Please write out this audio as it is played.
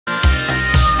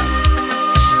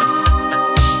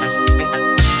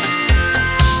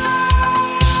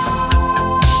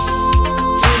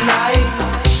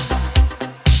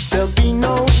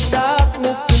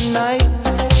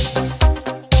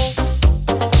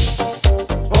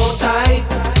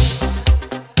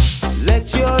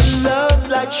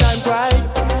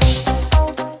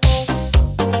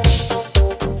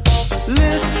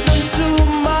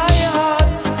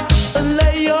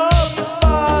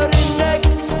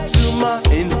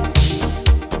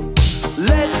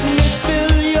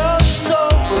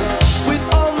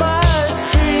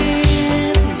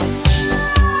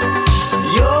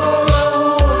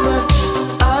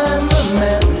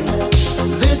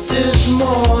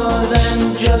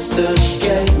just a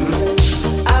game.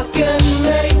 I can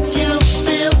make you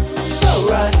feel so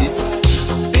right.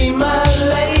 Be my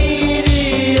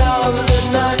lady of the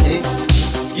night.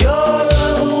 You're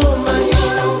a woman,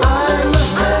 I'm a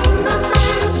man.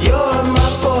 You're my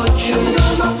fortune,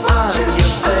 I'm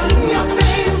your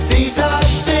fame. These are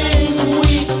things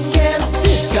we can't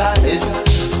disguise.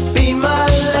 Be my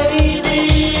lady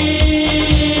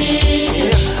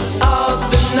of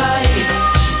the night.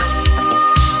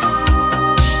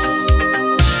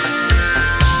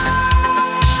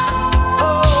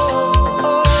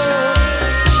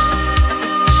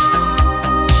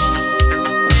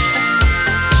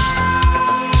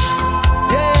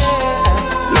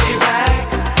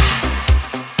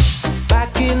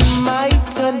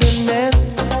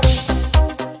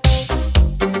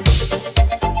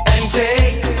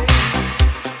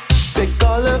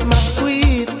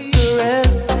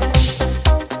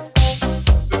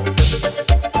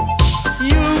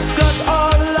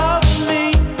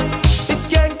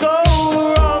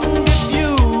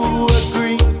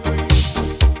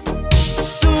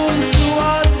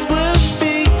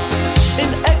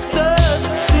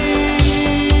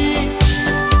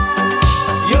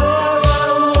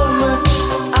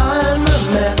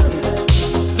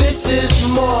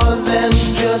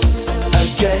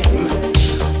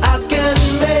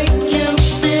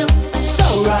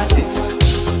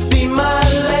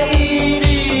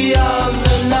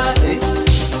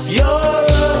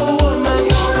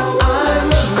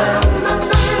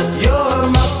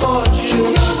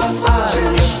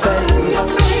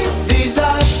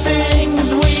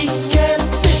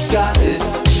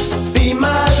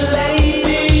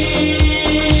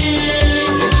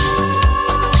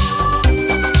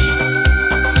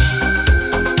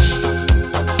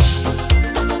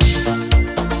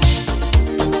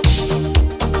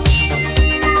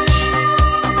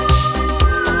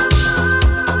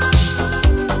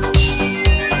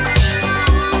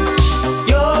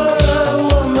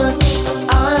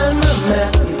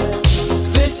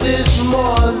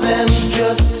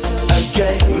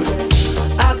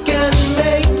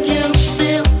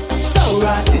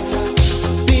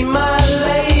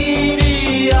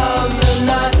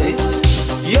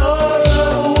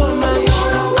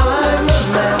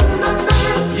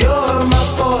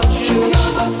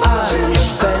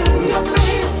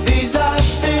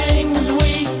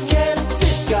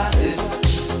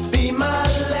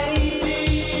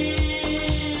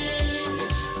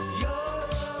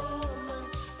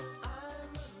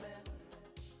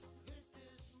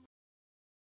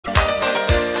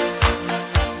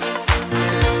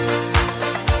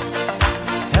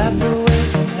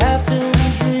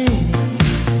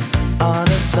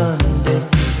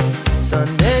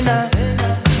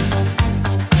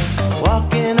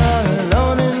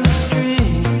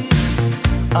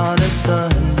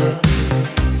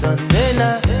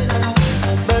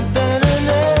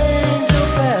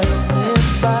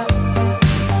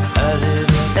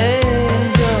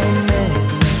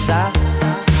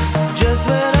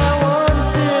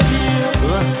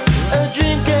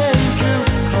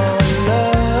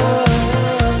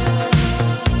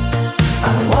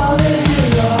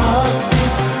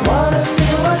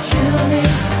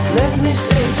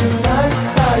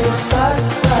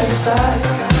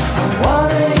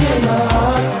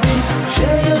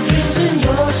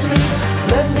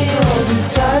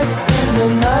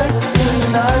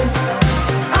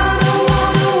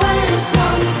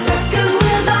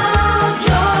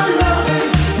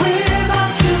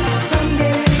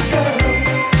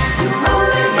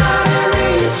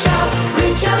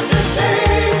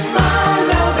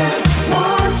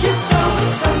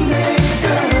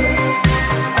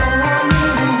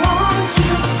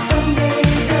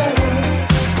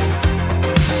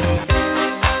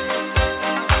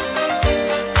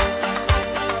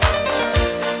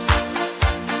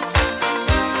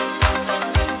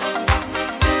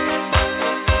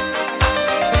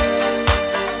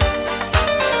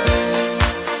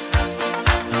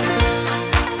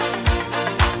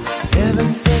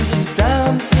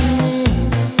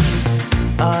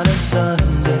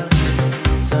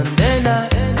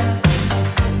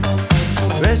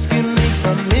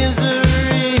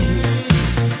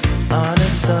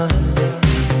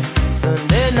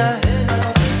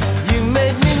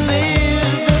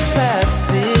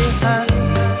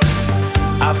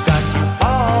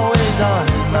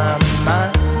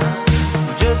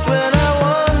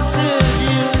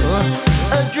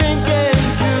 A drink and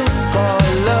juke or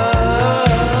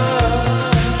love.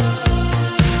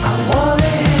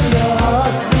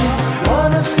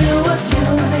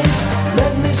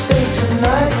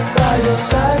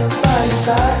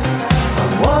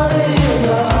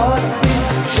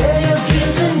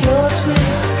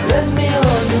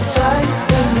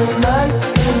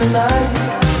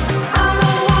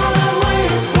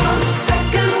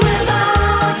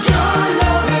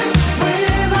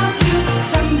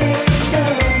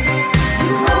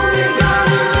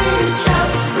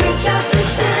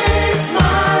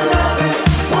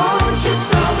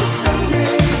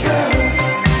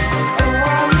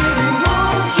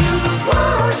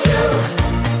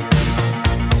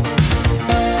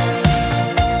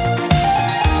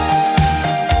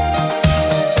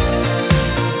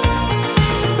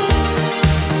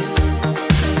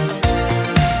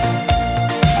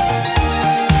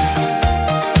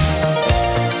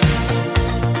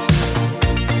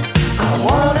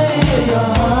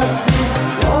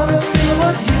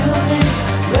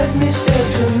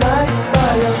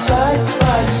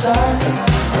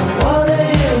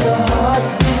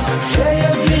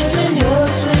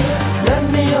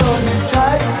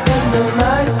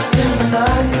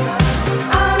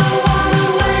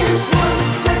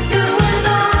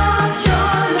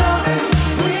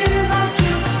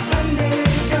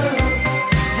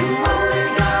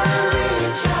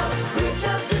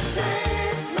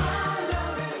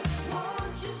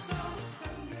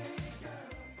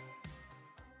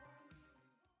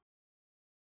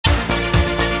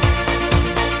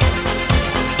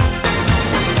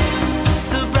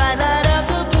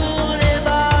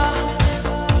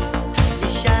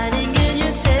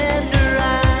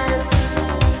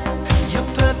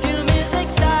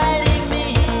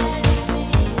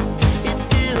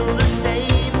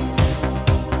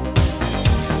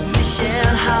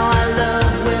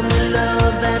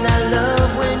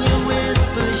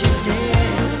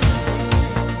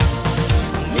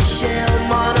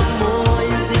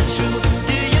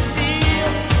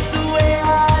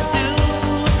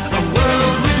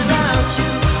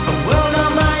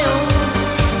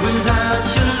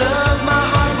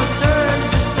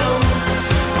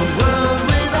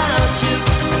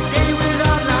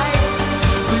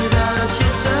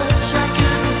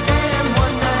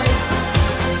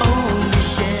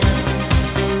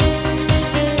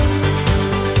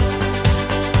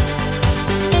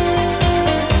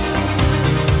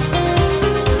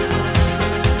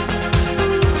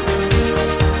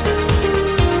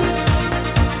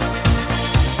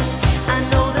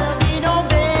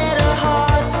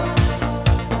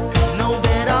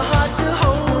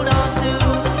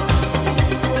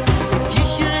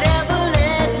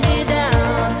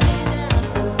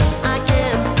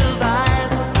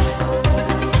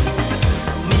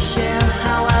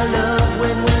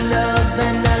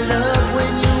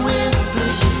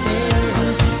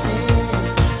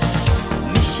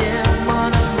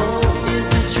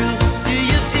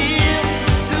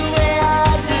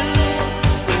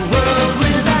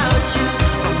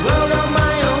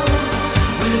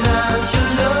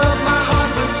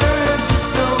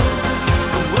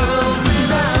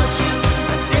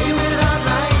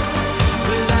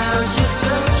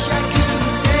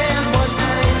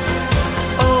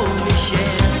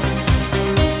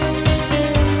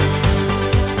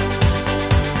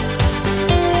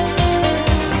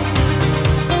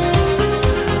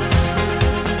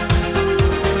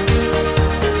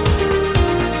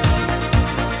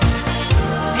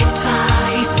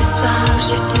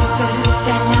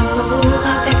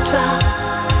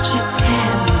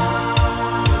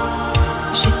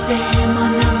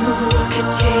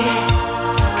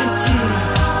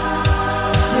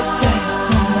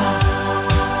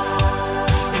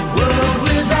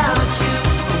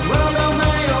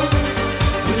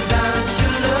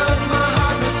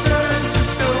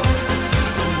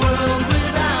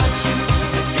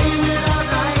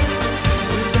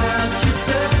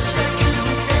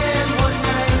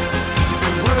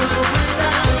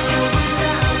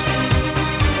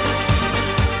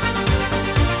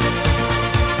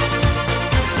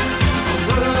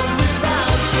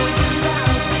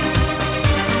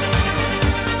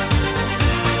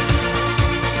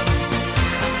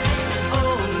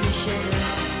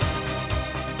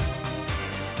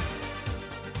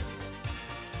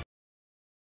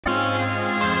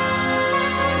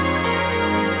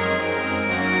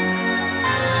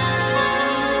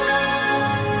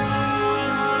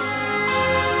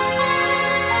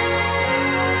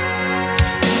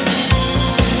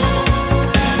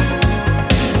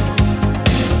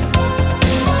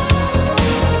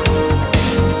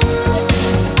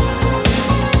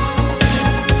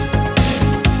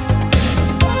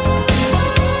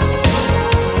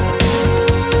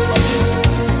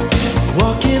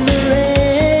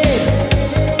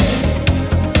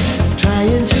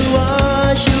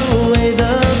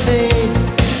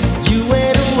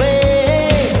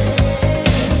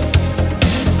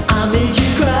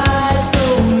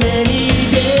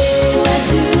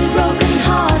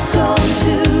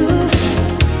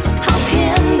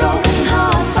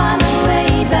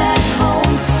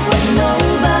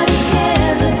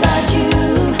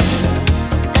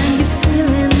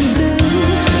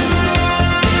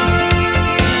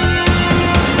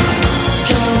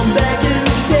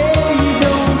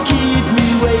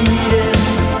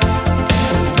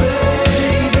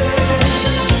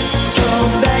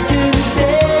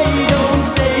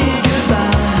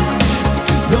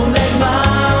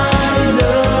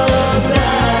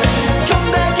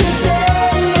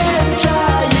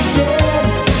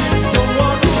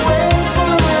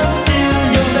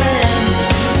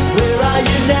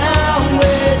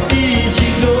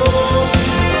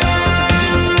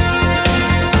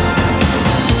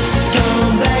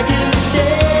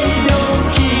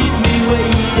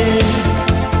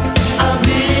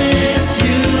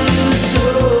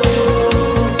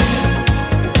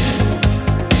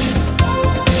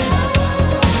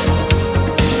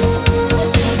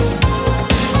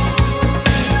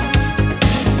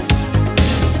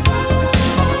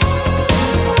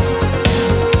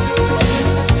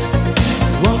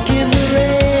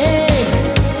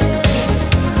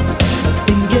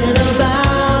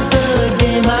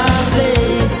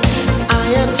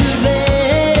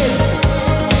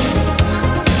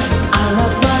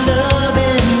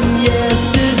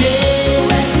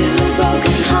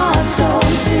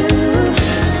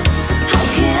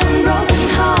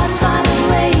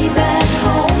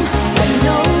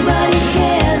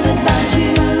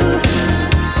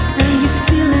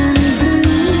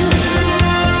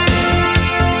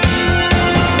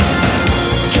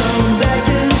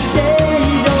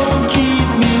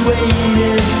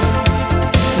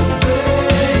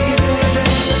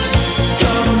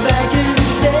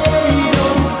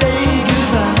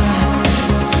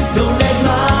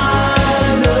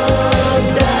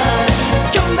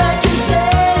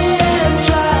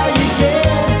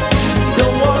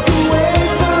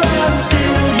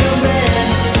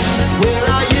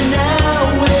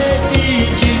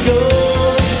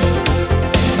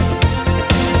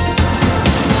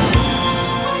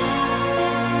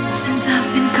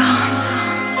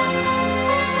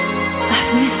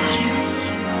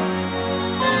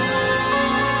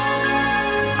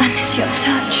 miss your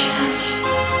touch.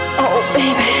 Oh,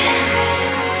 baby.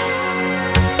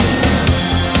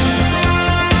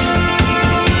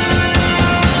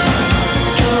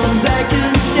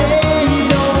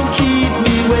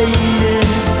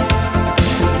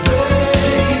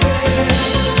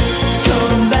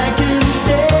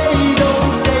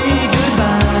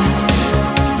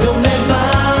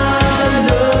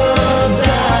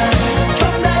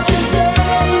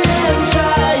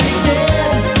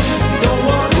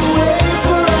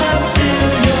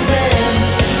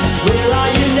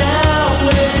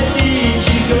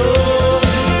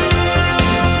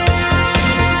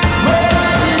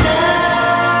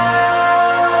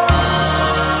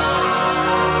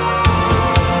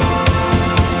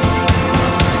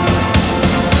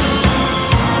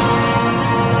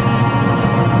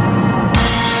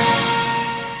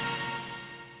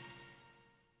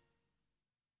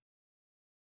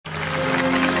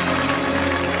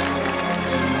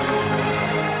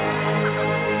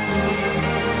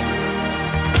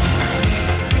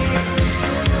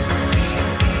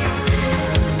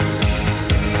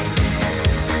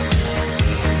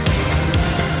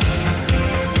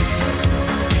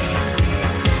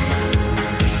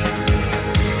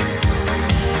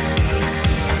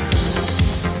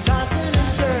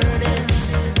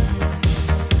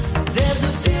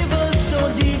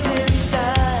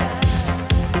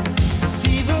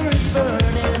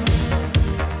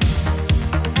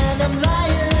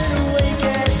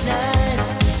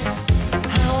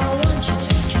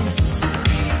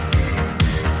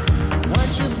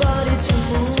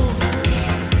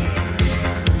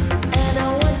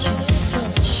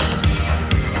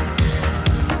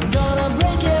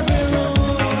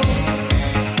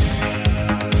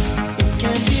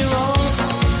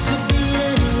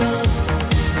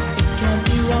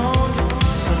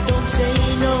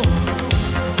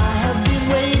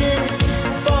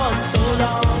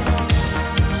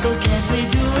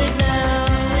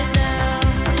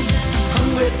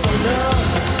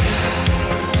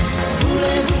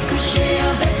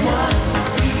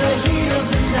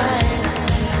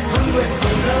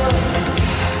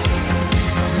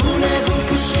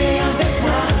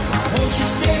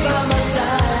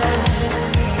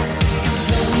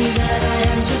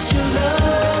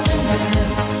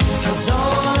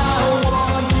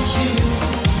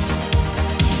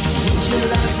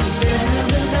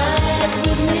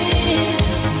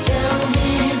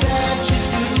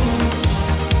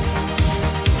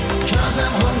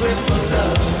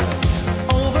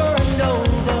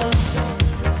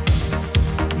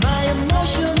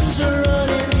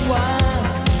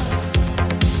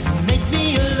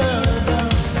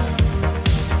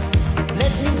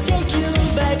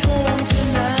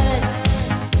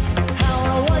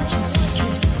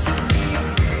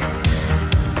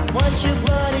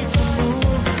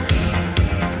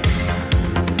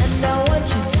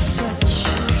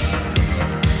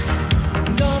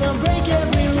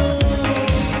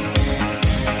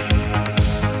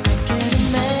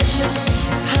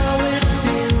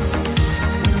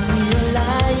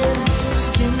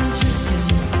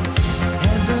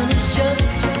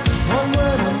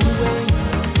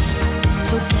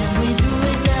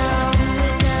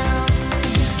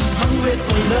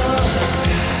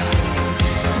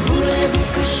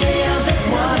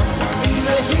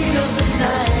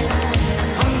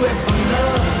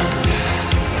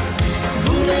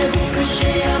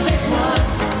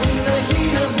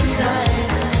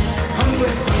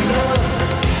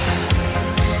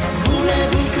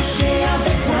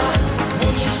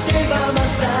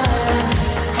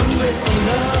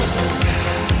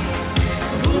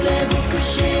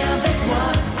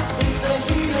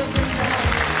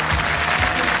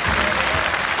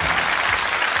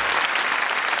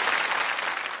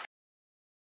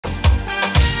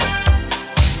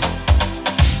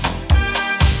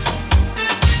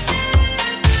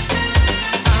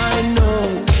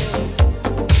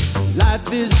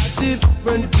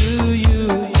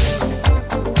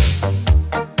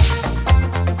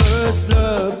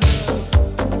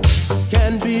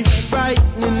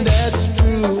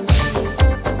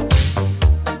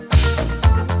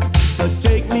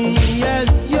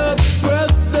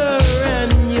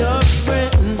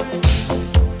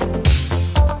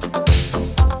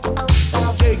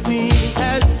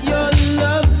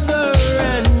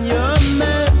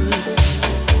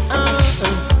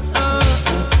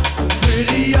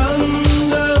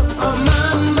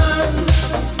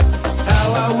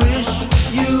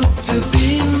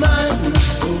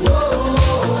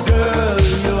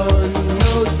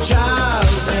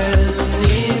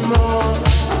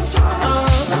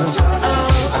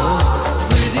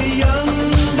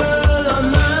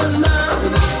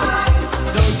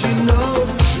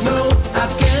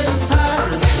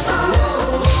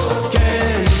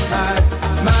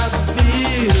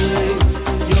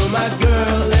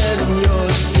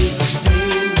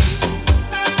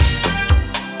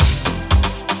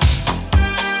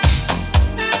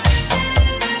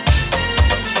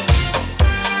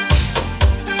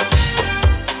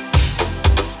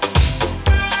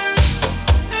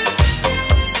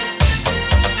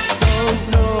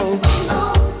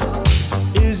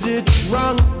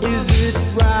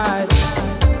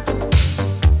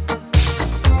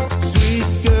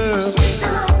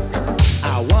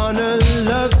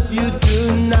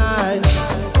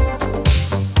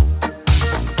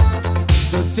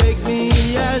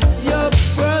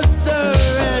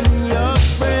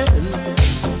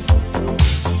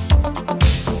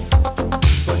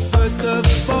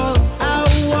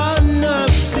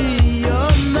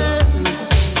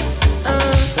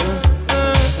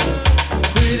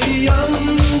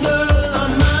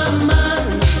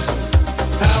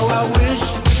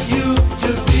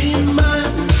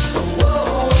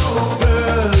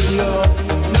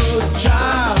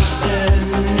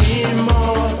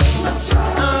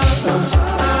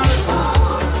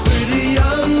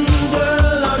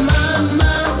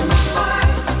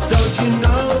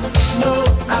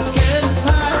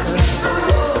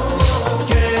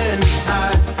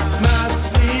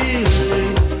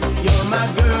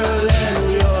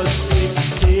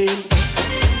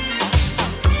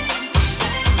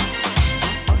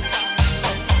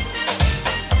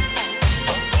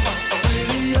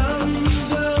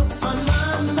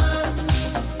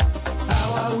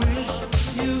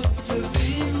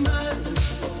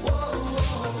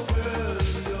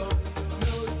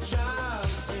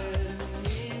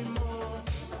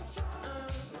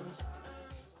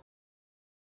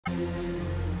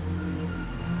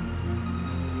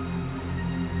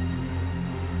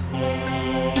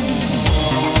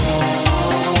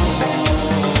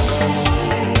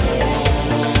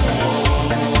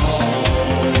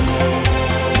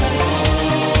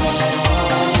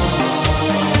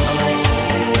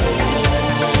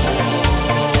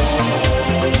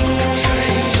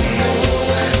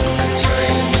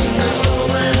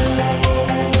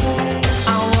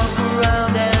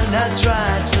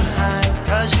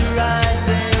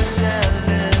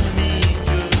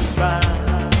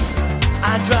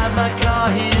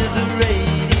 hear the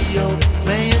radio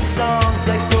playing songs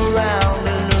that go round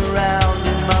and around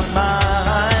in my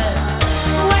mind.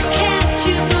 Why can't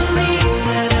you believe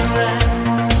that it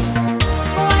runs?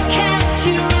 Why can't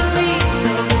you release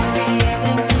all the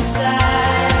feelings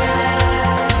inside?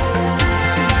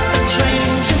 A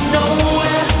train to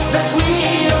nowhere that we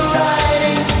are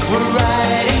riding. We're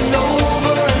riding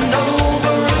over and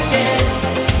over again.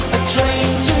 A train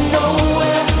to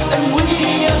nowhere and we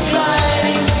are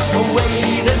gliding a way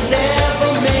that never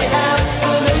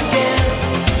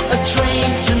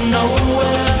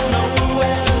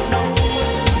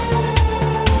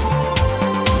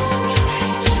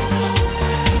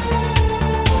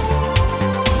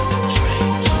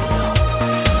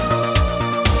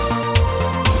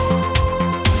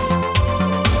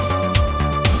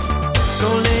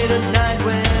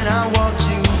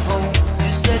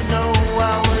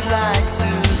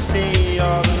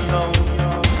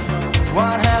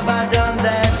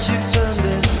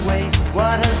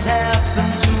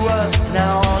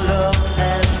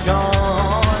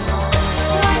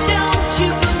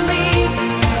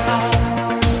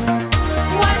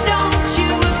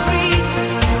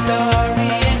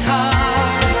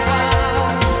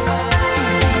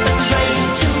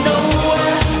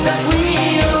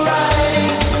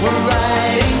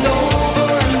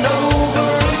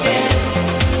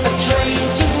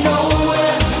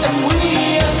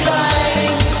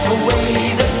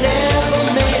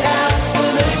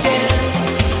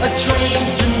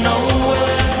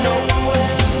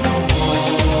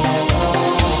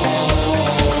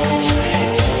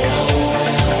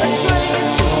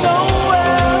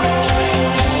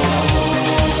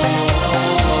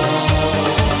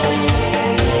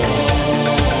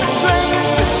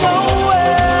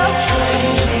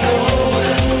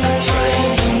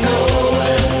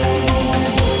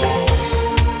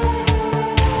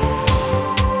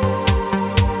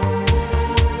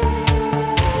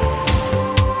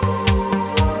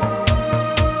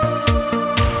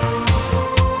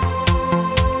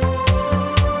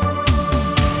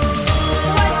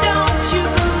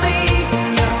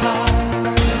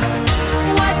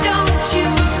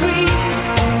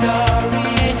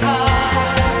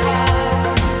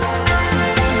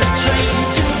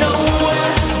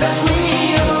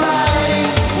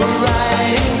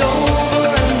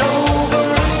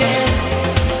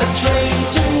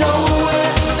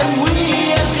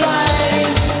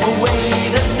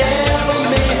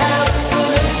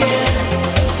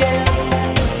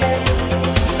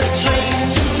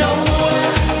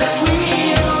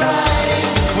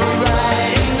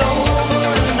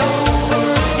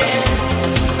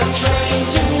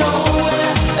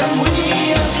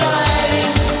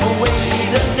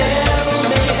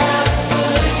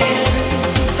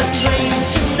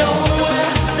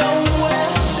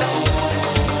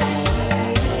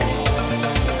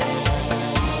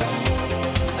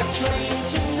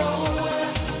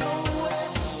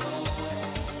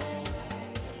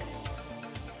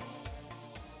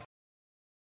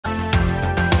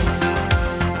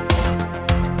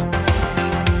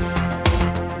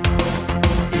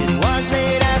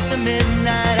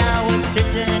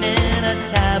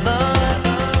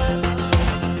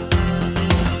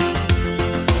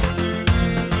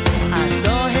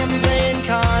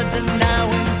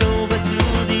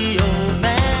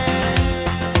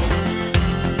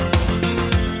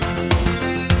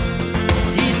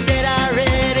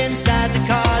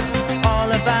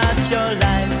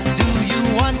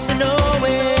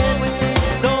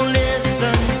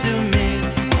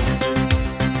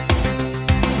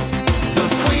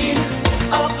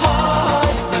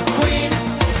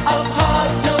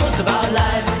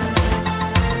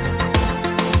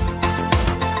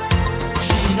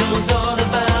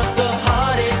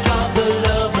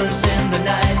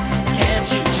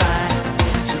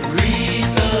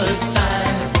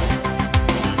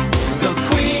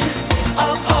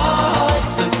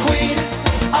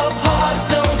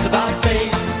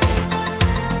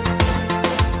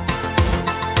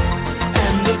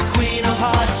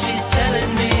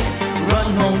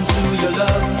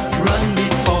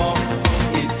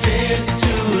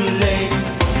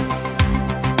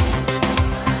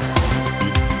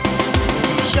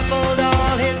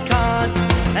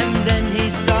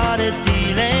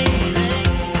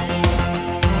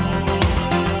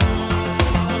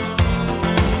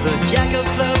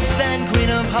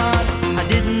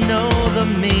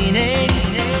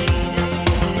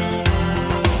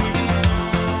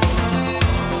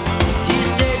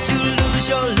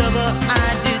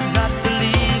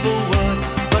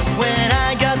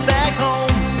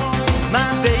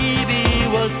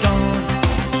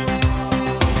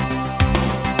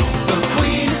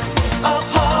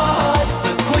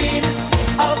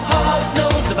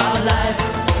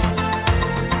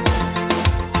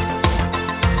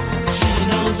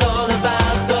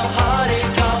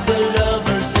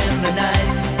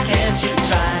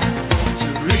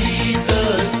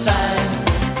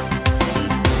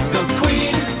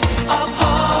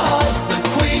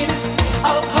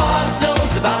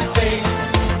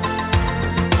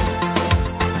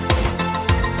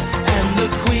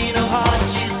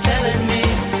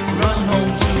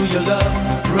your love.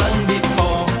 Run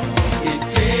before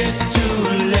it is too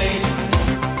late.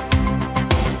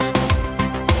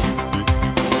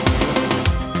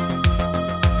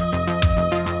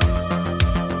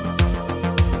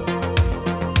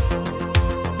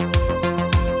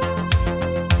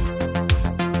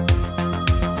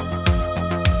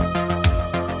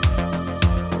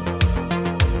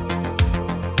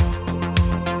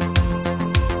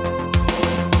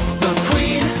 The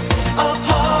queen of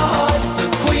hearts, the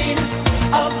queen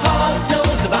of hearts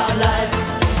knows about life.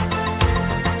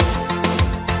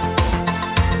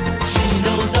 She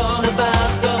knows all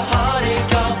about the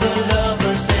heartache of the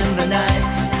lovers in the night.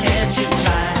 Can't you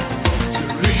try to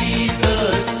read the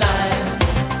signs?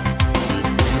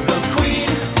 The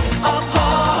queen of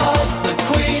hearts, the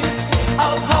queen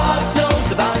of hearts knows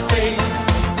about fate.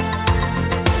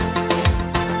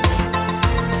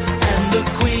 And the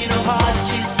queen of hearts,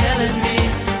 she's telling me,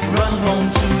 run home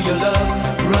to your love,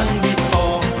 run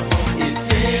before it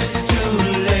is too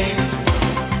late.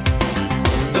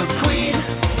 The queen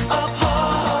of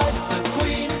hearts, the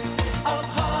queen of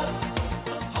hearts,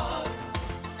 of hearts.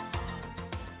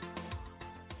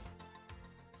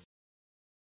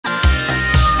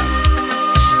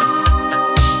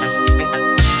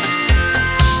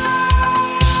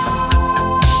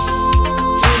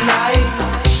 Tonight,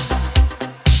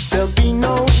 there'll be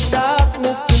no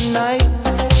darkness tonight.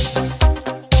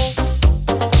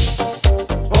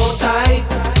 Hold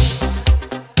tight,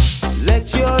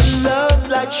 let your love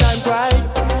light shine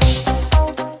bright.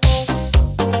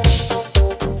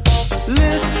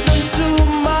 Listen to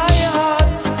my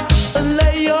heart and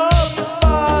lay your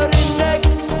body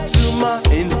next to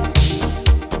mine.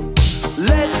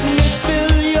 Let me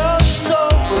fill your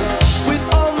soul with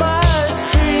all my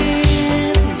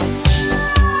dreams.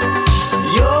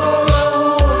 You're a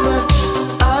woman,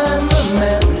 I'm a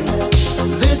man.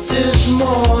 This is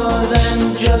more than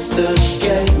just a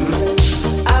game.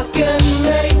 I can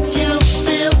make you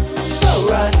feel so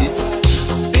right.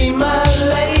 Be my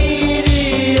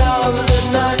lady of the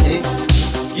night.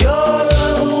 You're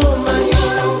a woman,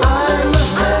 I'm a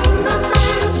man.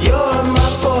 You're my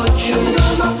fortune,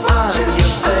 I'm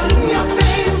your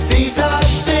fame. These are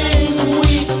things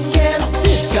we can't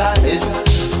disguise.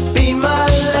 Be my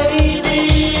lady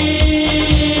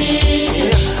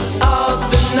of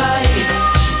the night.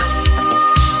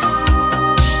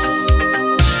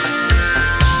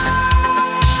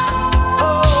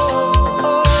 Oh,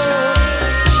 oh.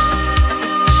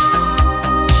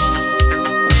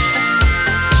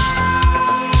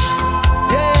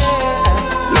 Yeah.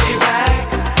 Lay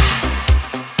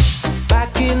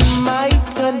back in my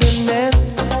tenderness,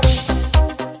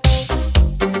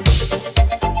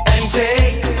 and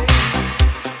take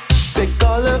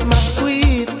all of my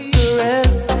sweet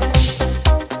caress.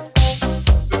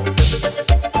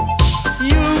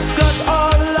 You've got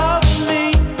all of me,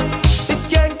 it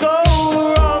can't go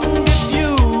wrong if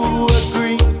you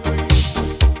agree.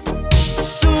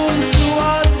 Soon two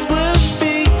hearts will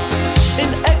beat in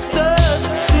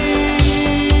ecstasy.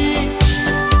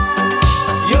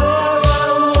 You're a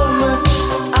woman,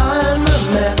 I'm a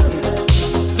man.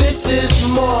 This is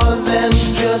more than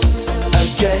just a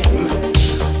game.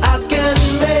 I can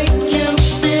make you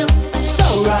feel so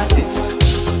right.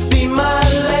 Be my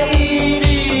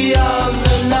lady of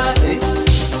the night.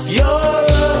 You're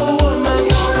a woman,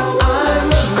 I'm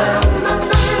a man.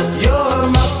 You're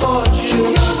my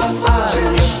fortune, I'm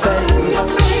your fame.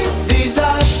 These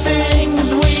are things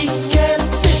we can't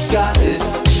disguise.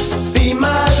 Be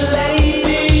my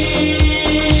lady.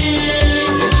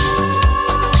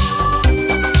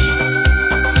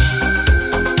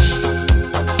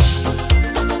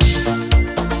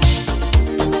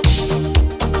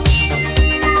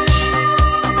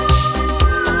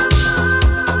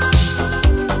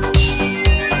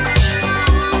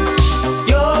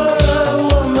 You're a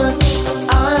woman,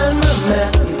 I'm a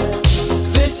man.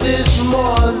 This is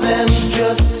more than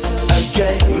just a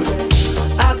game.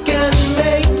 I can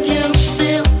make you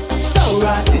feel so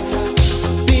right.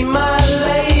 Be my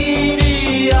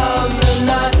lady of the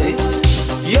night.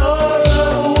 You're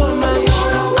a woman,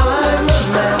 I'm a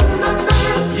man.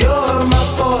 You're my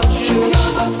fortune,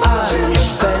 I'm your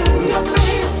fame.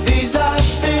 These are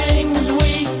things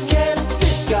we can't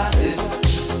disguise.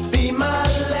 Be my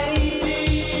lady.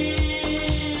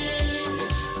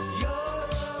 You're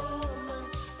a woman,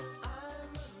 I'm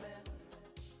a man.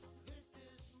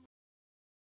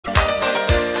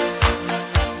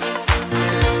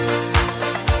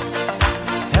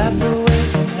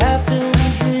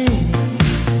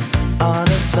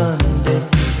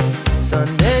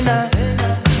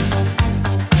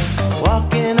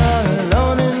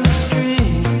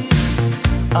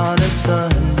 on a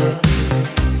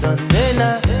Sunday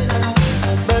night.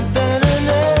 But then an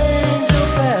angel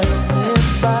passed me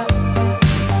by,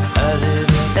 a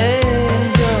little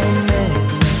angel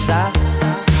made me sigh.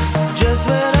 Just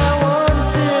when I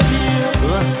wanted you,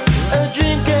 a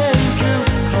dream came true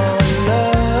called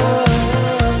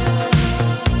love.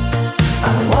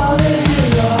 I wanna hear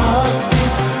your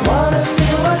heartbeat, wanna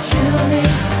feel what you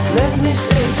need. Let me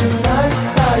stay tonight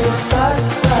by your side,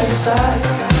 by your side.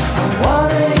 I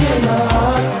wanna hear your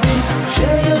heartbeat,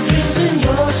 share your dreams with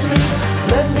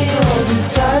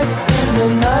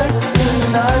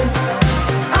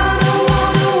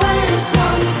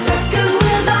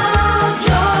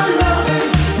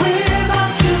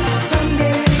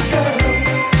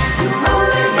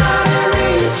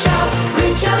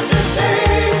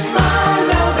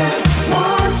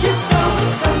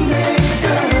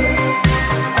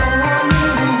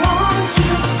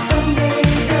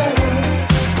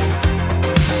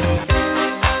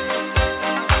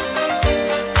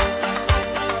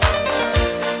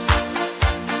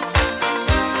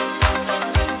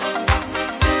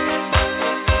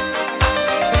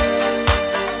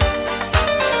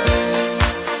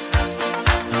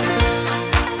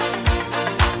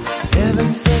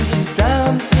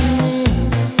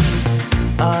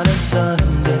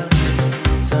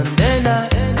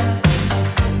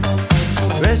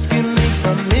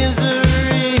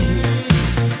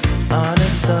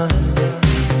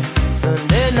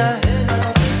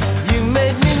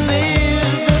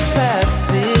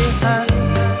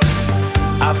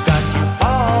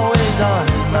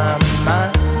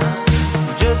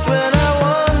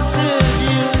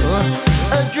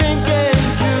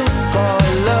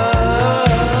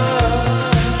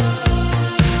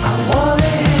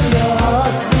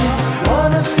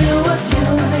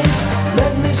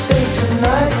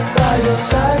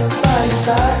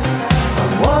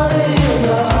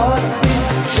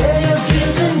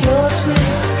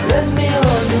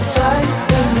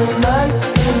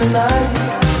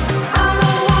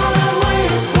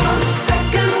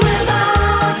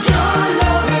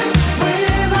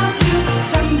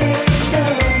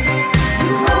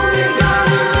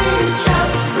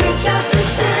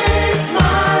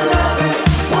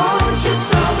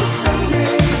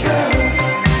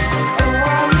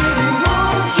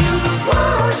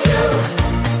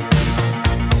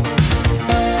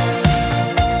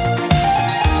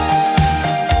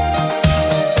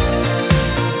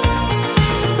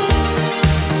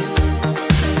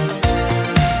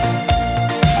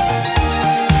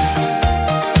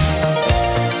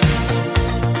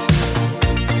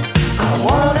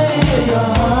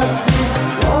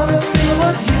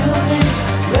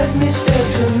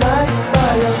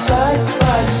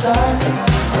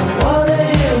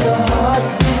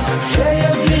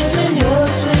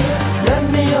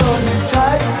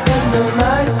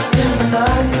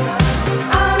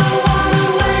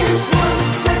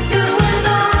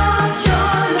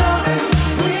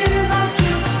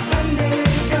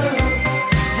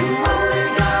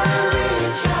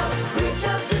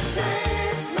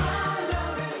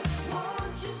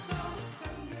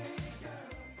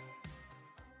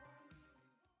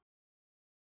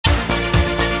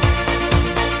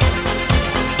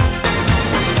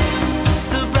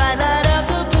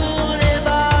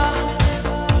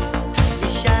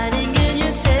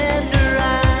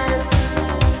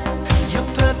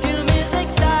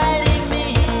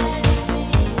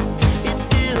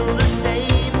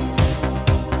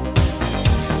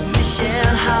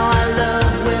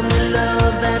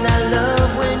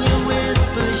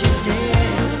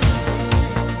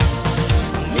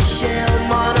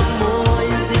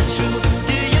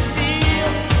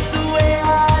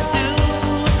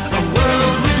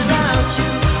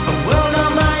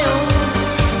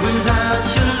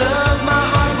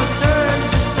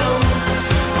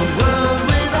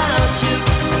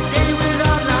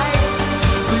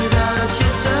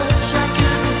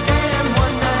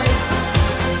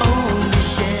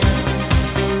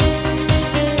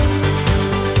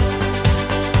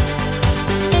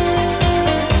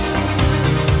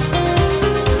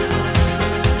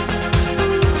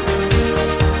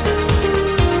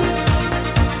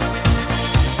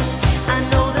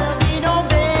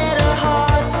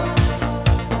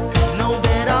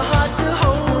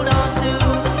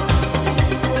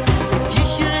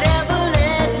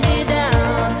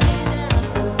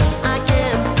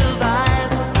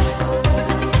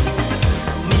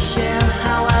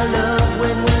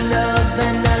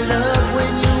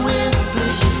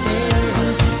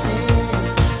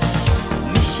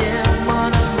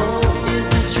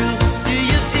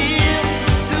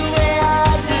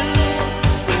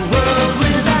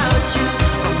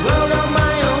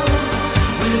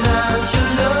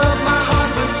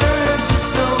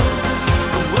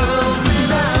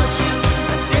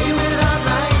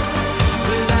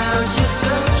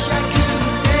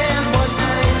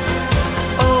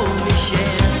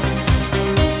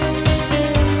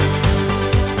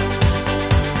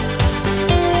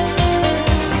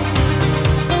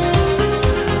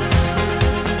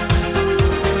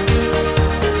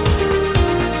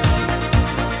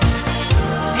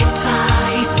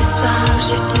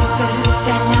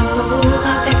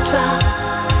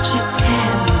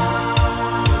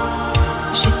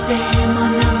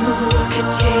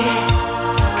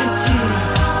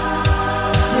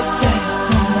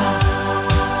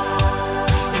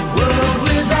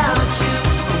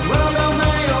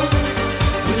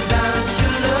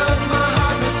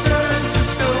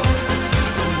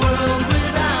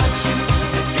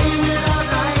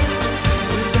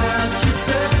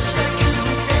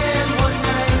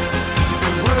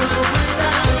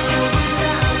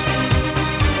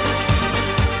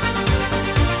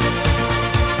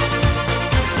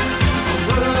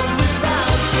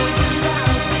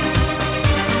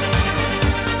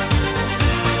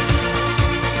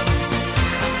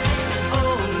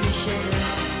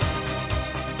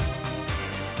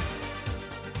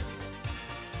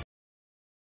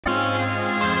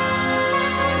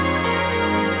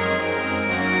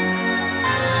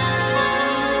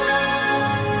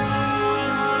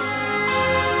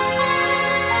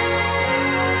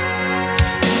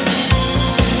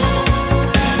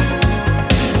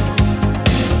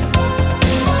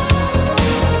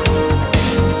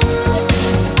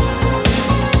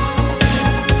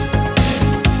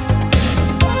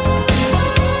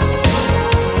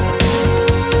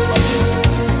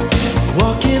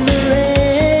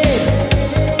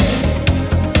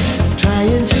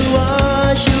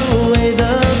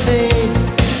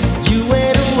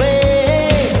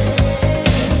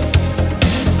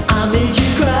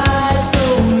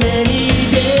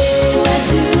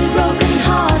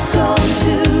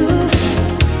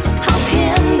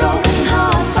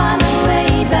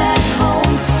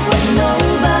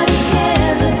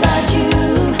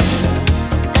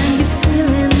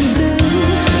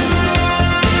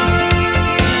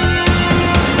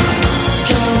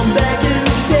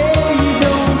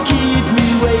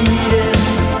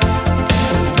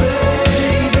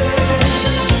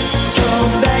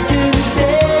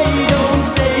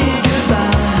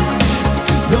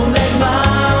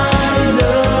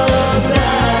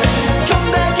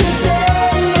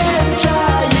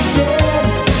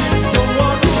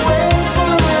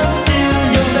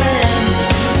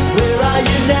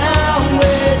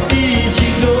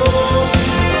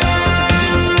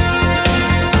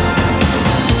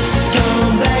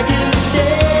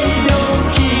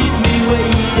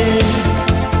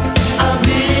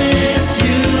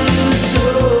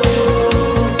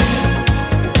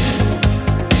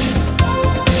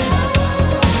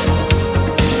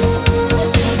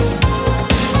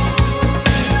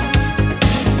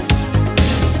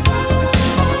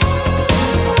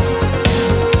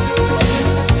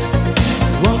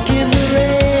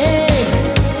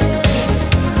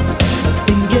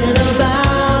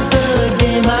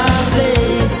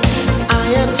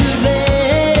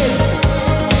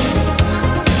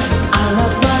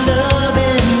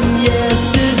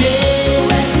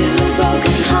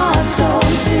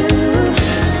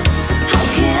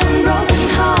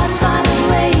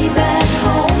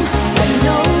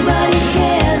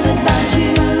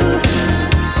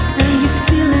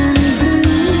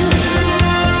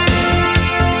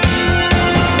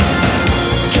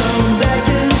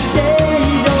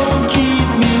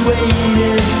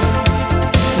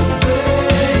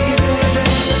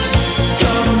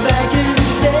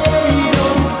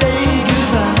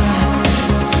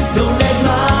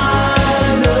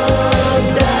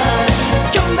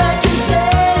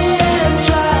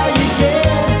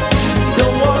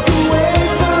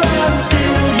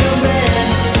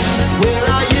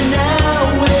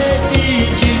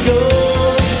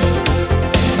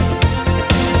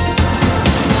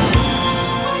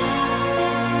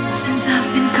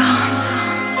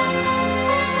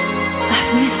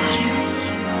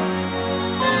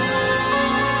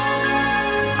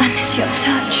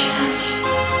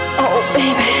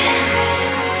baby.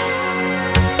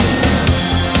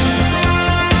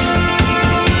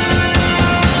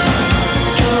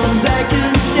 Come back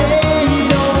and stay,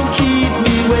 don't keep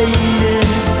me waiting,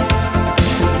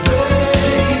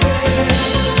 baby.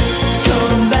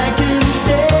 Come back and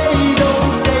stay,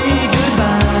 don't say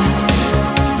goodbye.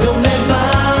 Don't let my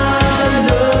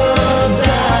love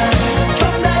die.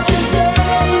 Come back and stay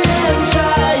and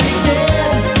try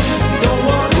again. Don't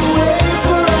walk away,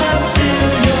 for I'm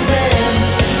still your man.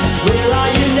 Where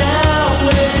are you now?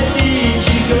 Where did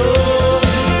you go?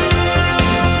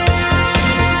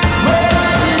 Where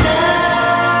are you now?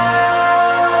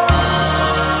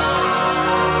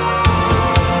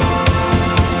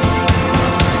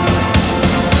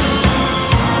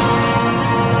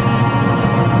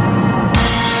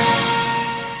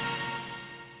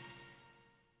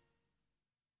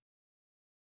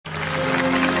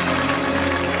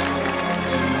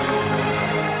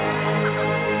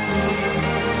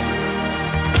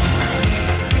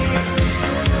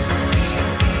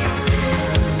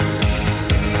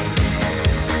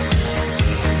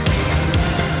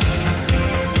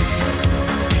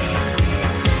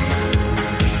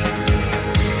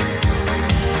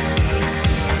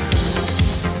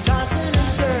 Tossing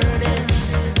and turning,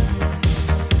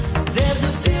 there's a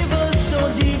fever so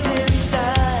deep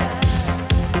inside.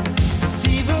 The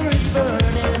fever is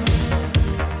burning,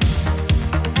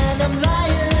 and I'm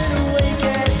lying awake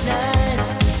at night.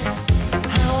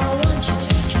 How I want you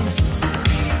to kiss,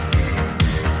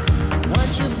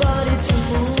 want your body to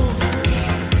move,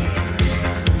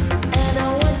 and I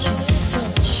want you to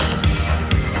touch.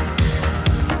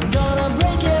 Gonna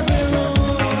break every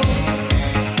rule.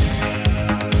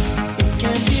 It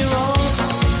can't be wrong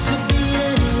to be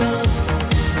in love.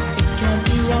 It can't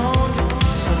be wrong,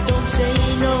 so don't say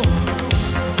no.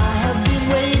 I have been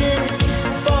waiting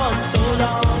for so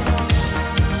long,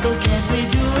 so can't we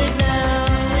do it now?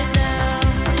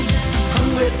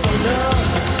 Hungry for love.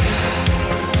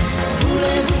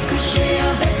 Voulez-vous coucher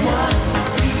avec moi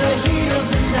in the heat of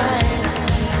the night?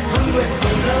 Hungry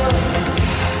for love.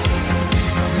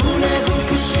 Voulez-vous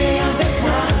coucher avec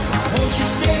moi? Won't you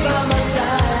stay by my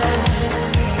side?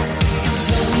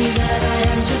 Tell me that I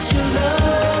am just your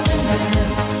loving man,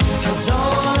 'cause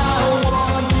all I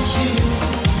want is you.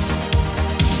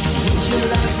 Would you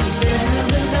like to spend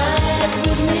the night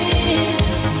with me?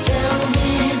 Tell me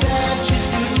that you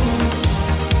do,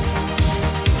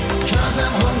 'cause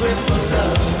I'm hungry for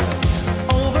love.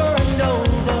 Over and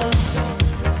over,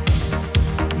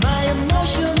 my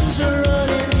emotions are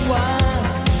running wild.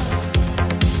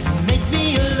 Make me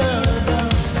a lover.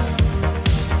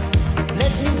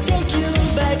 Let me take you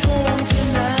back home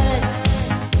tonight.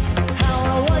 How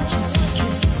I want you to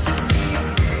kiss,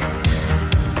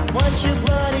 want your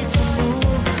body to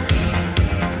move,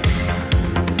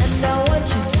 and I want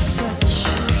you to touch.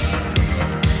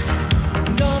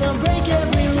 Gonna break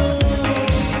every rule.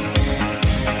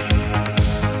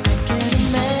 I can't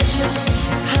imagine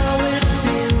how it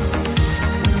feels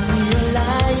when we are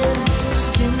lying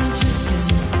skin to skin.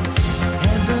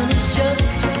 Heaven is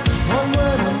just one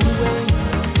word away,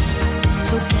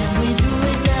 so can we do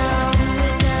it now?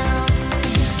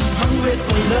 Hungry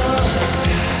for love.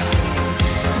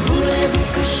 Voulez-vous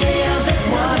coucher avec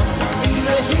moi in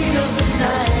the heat of the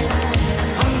night?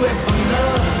 Hungry for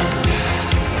love.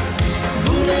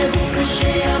 Voulez-vous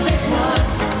coucher avec moi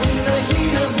in the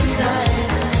heat of the night?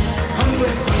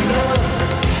 Hungry for love.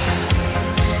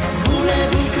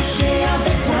 Voulez-vous coucher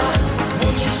avec moi?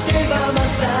 Won't you stay by my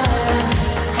side?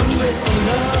 Hungry for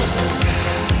love.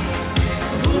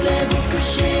 Voulez-vous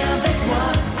coucher avec moi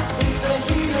in the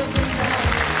heat of the night?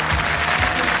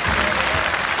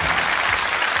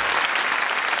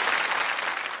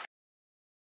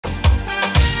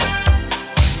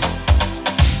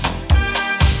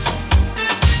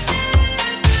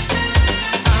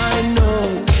 I know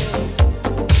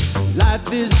life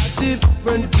is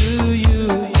different to you.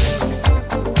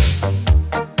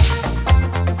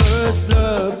 First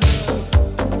love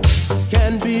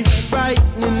can be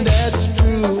frightening, that's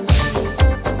true.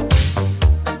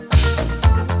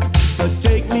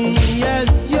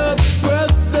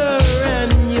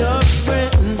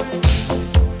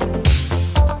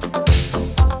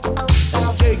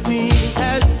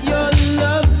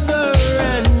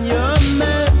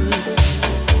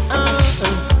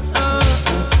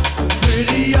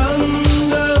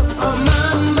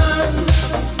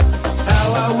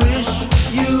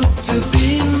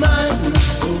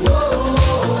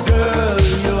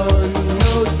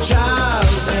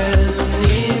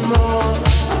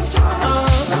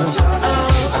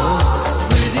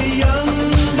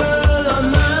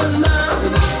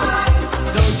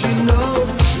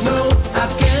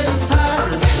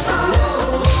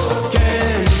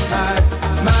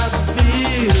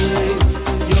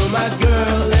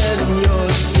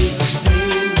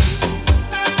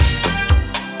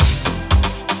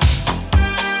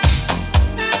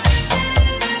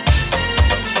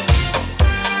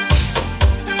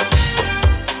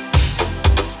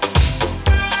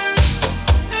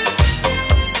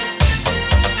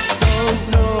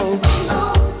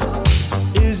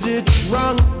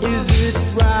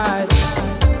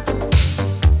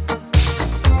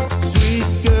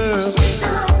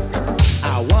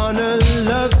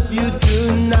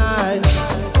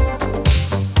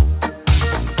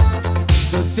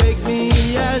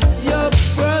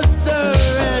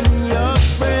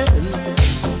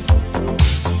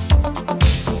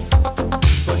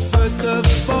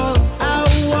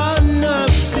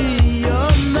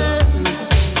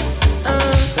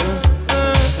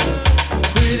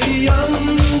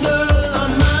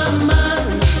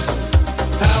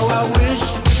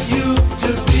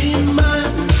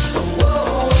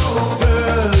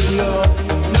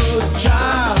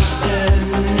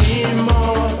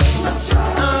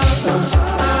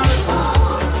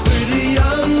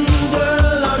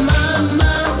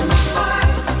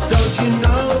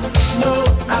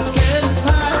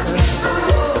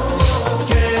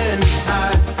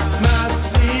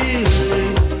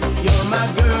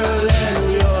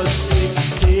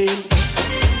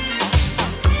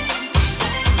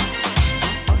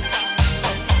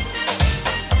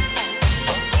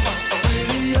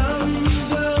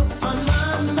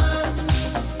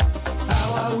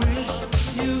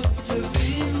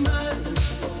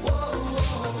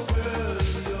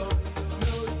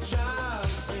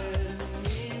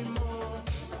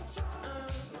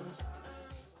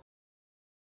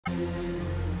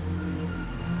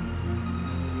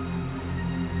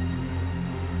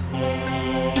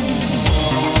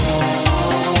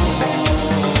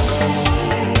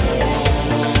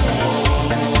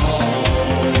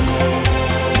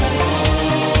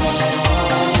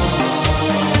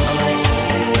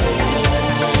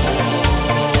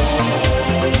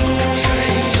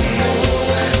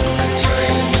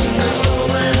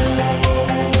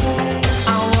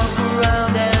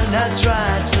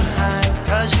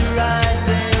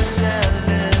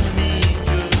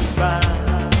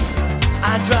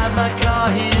 my car,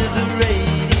 hear the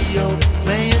radio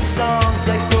playing songs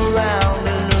that go round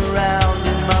and around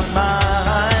in my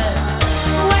mind.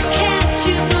 Why can't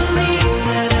you believe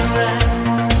that it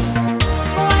rhymes?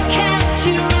 Why can't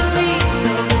you release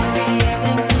all the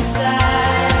feelings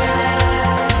inside?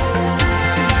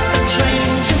 A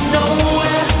train to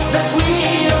nowhere that we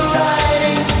are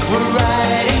riding, we're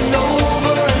riding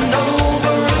over and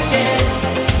over again.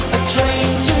 A train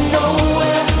to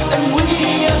nowhere and we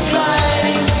are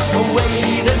gliding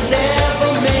away that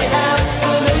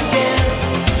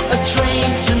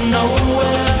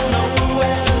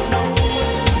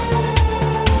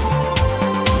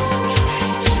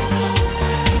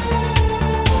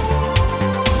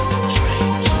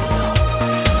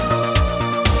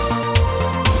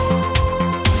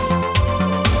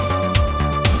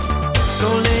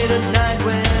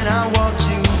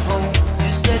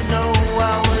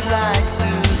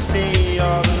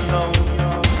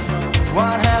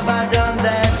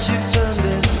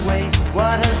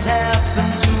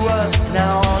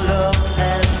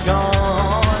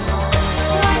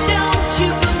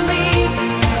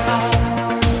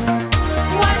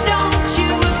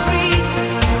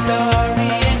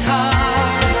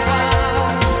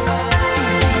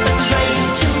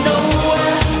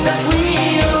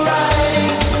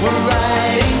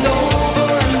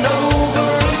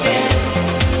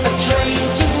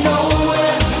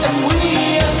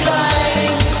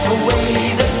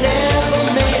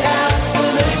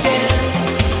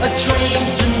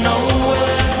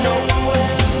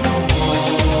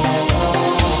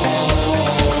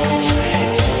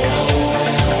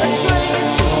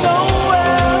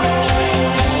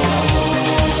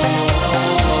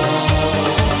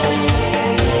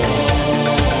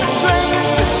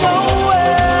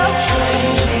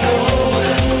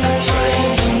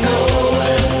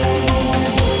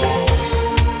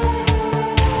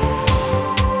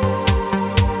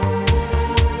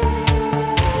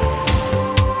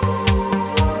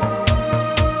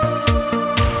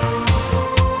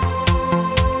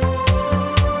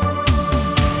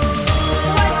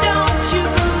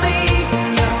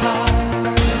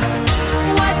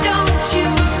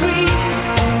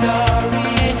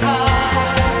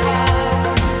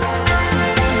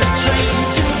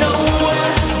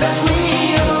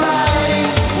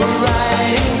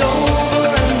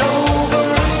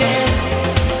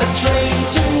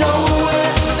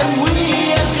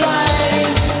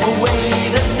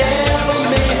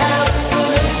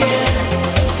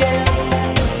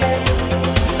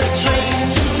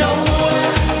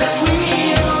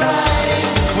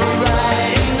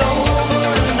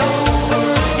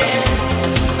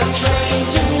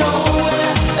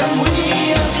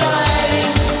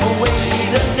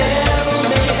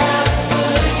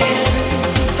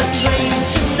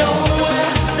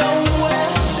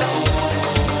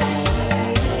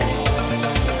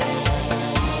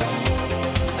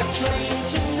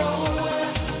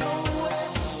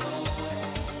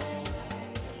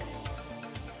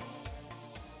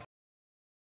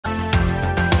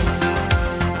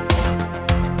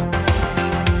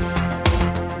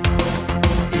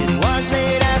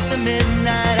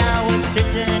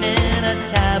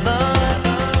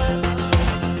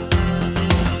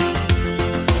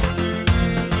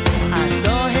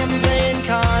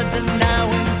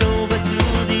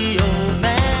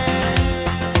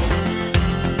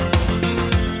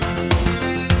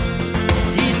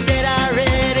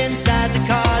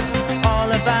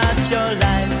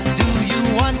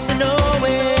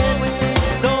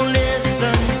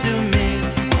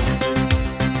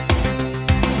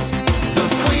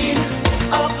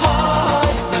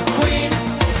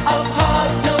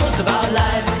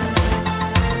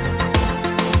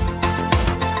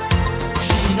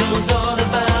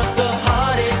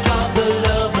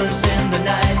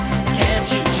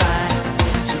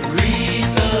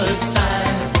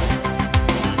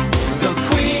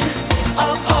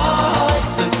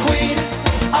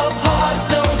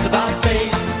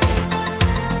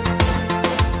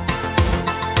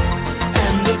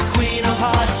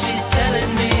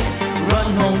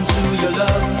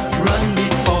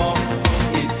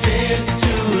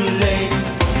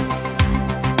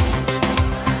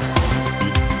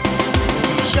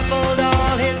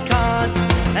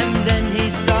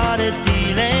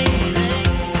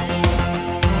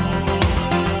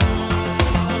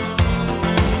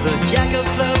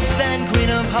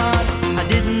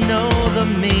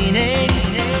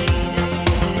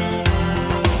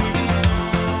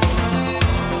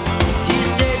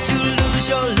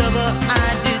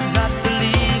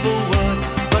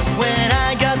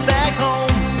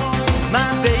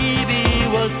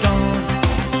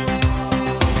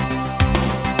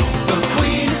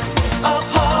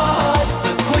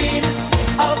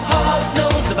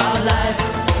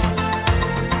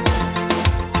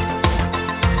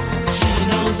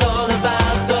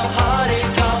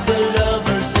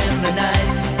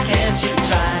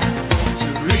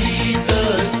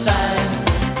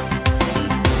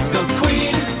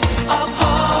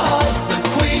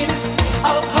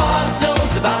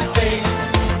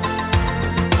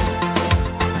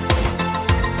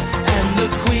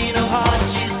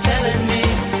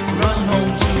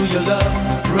your love.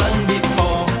 Run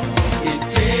before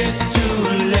it is too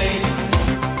late.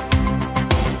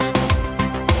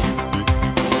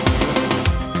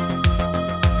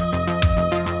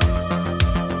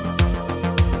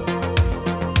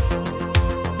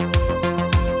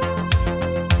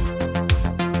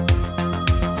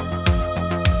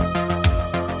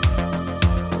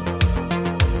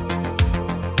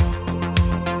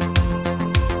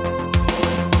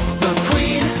 The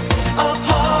queen of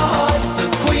hearts, the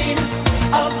queen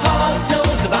of hearts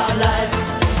knows about life.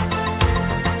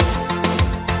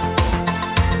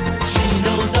 She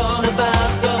knows all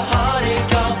about the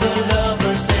heartache of the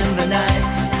lovers in the night.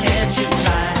 Can't you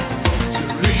try to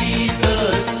read the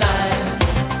signs?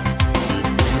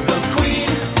 The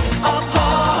queen of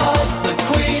hearts, the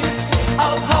queen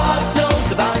of hearts knows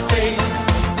about fate.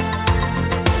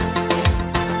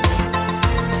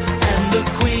 And the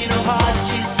queen of hearts,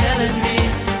 she's telling me,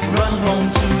 run home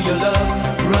to your love,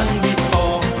 run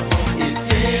before it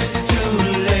is too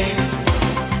late.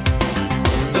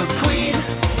 The queen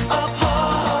of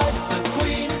hearts, the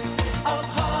queen of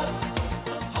hearts,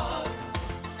 of hearts.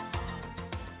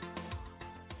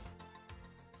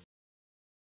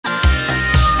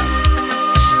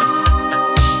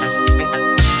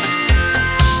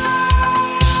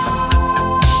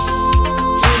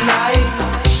 Tonight,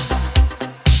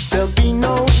 there'll be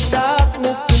no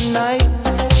darkness tonight.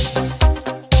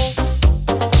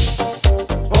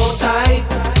 Hold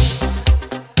tight,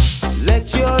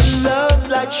 let your love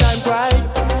light shine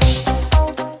bright.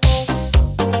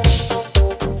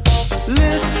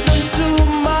 Listen to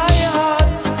my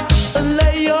heart and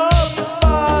lay your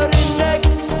body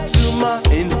next to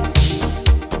mine.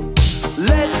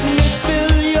 Let me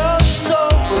fill your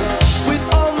soul with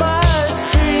all my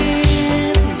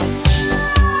dreams.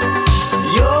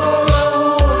 You're a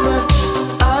woman,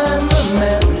 I'm a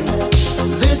man.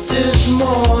 This is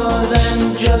more than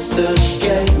just a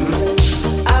game.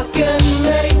 I can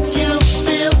make you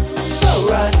feel so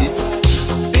right.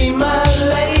 Be my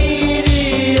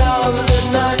lady of the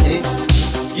night.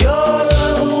 You're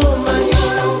a woman,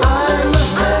 I'm a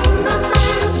man.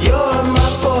 You're my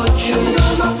fortune,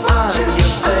 I'm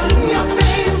your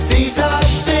fame. These are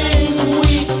things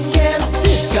we can't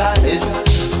disguise.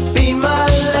 Be my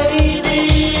lady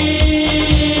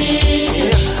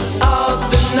of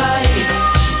the night.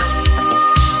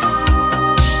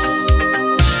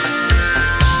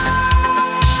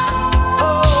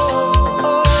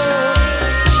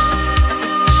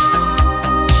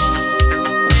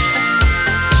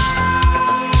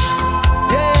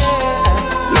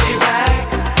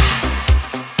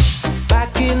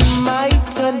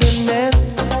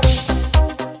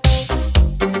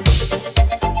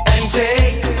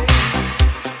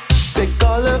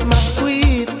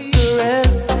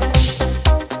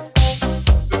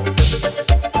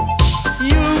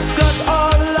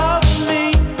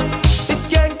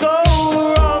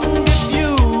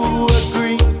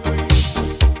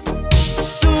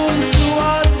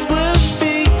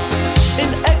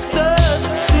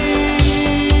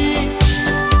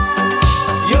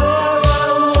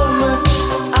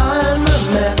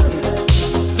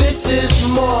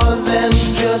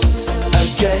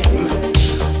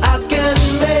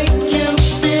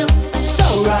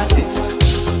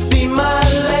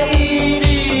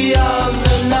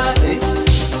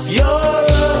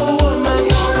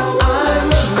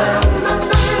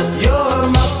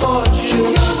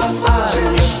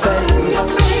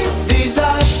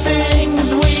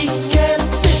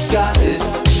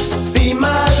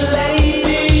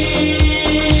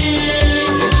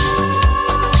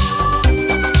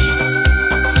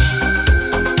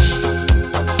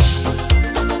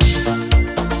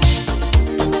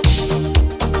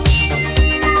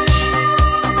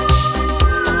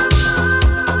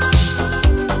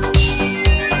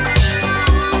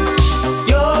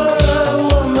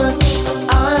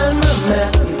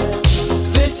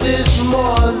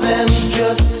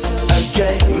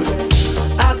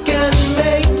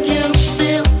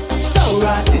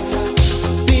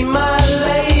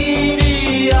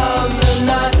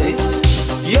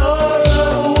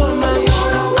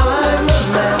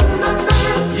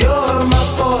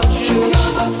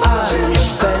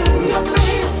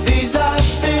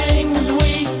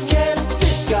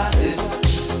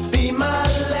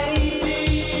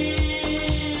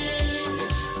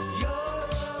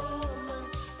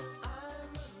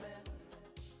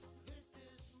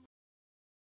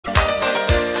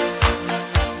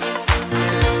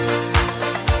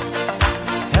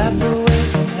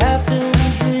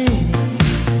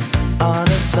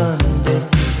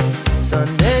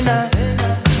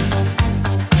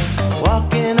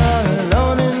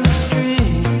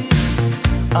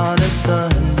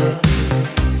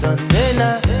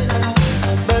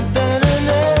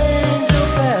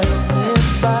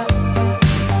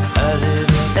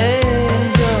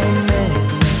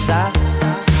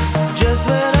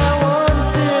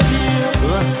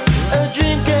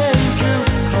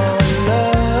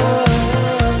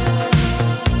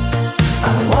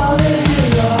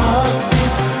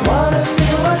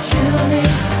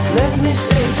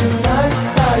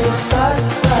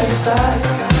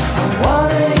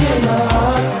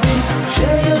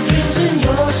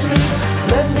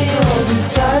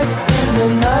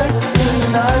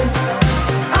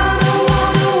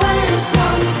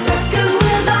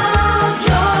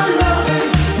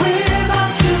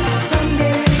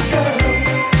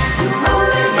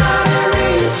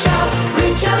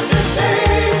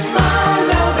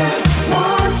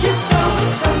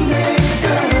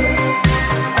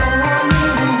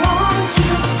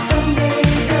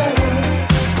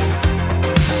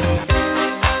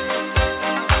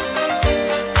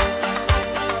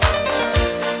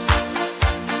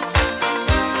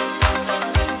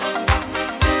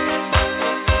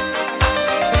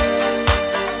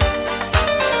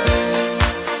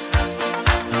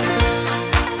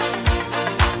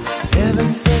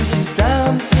 sent you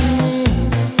down to me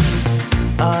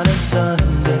on a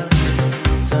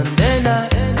Sunday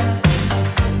night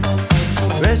to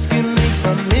rescue me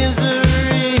from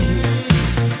misery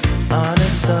on a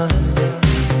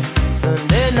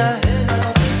Sunday night.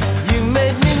 You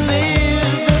made me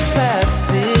leave the past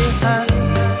behind.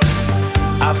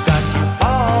 I've got you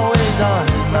always on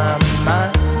my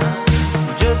mind.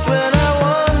 Just when I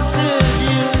wanted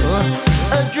you,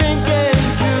 a drink and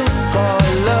juke or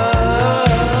love.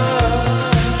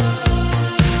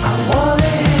 I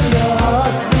wanna hear your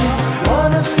heartbeat,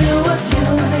 wanna feel what you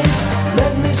need.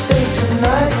 Let me stay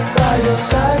tonight by your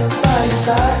side, by your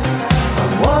side. I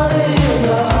wanna hear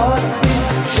your heartbeat,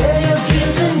 share your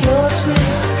dreams and your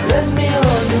sleep. Let me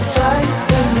hold you tight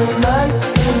in the night,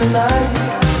 in the night.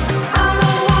 I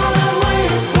don't wanna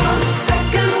waste 1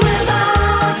 second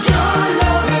without your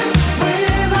loving,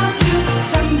 without you,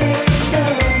 Sunday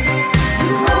girl.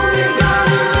 You only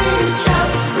gotta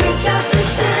reach out to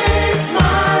taste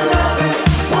my loving.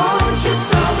 Want you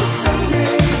so,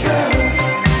 Sunday girl.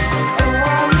 Oh,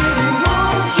 I really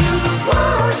want you,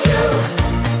 want you.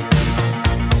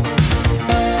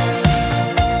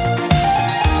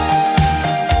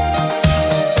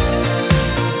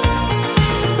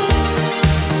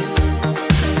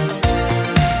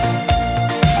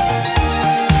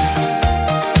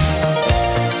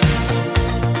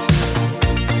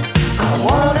 I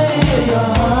wanna hear your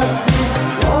heartbeat,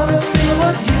 wanna feel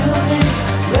what you need.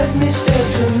 Let me stay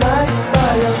tonight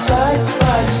by your side,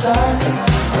 by your side.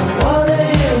 I wanna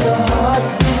hear your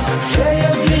heartbeat, share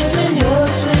your dreams and your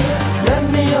sleep. Let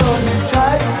me hold you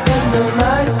tight in the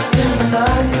night, in the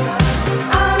night.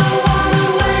 I don't wanna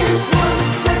waste 1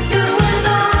 second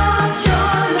without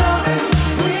your loving,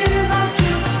 without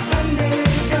you, Sunday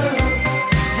girl.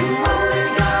 You only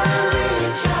gotta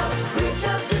reach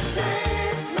out to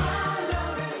taste my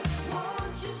loving.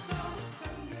 Want you so,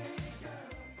 Sunday girl.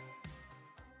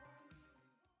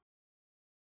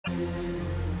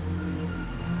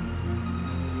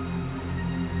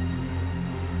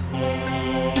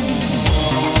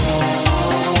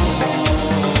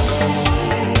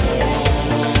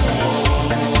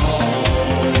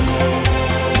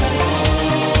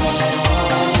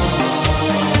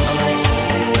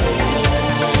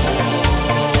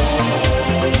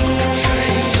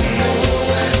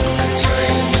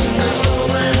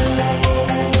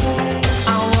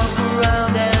 I walk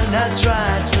around and I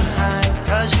try to hide,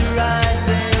 'cause your eyes,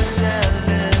 they're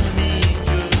telling me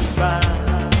goodbye.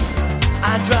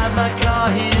 I drive my car,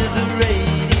 hear the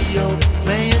radio,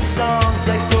 playing songs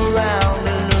that go round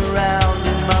and around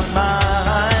in my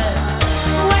mind.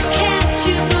 Why can't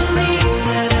you believe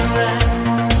that I'm right?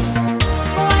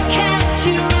 Why can't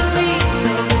you release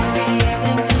all the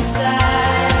feelings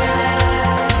inside?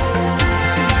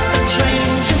 A train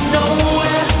to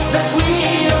nowhere that we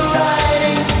are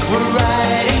riding, we're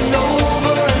riding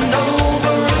over and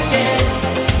over again.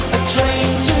 A train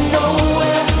to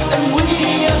nowhere and we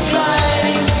are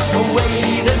gliding a way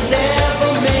that never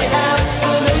may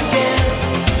happen again.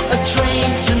 A train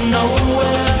to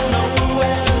nowhere,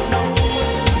 nowhere,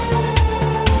 nowhere.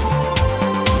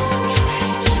 A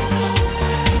train to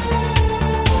nowhere.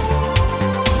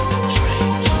 A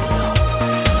train to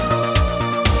nowhere.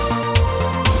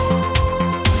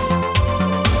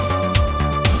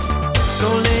 So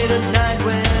late at night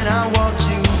when I walked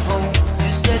you home,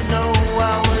 you said no,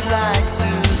 I would like to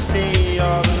stay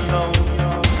all alone.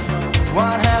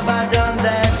 What have I done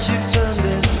that you turned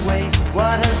this way?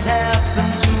 What has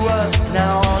happened to us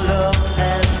now?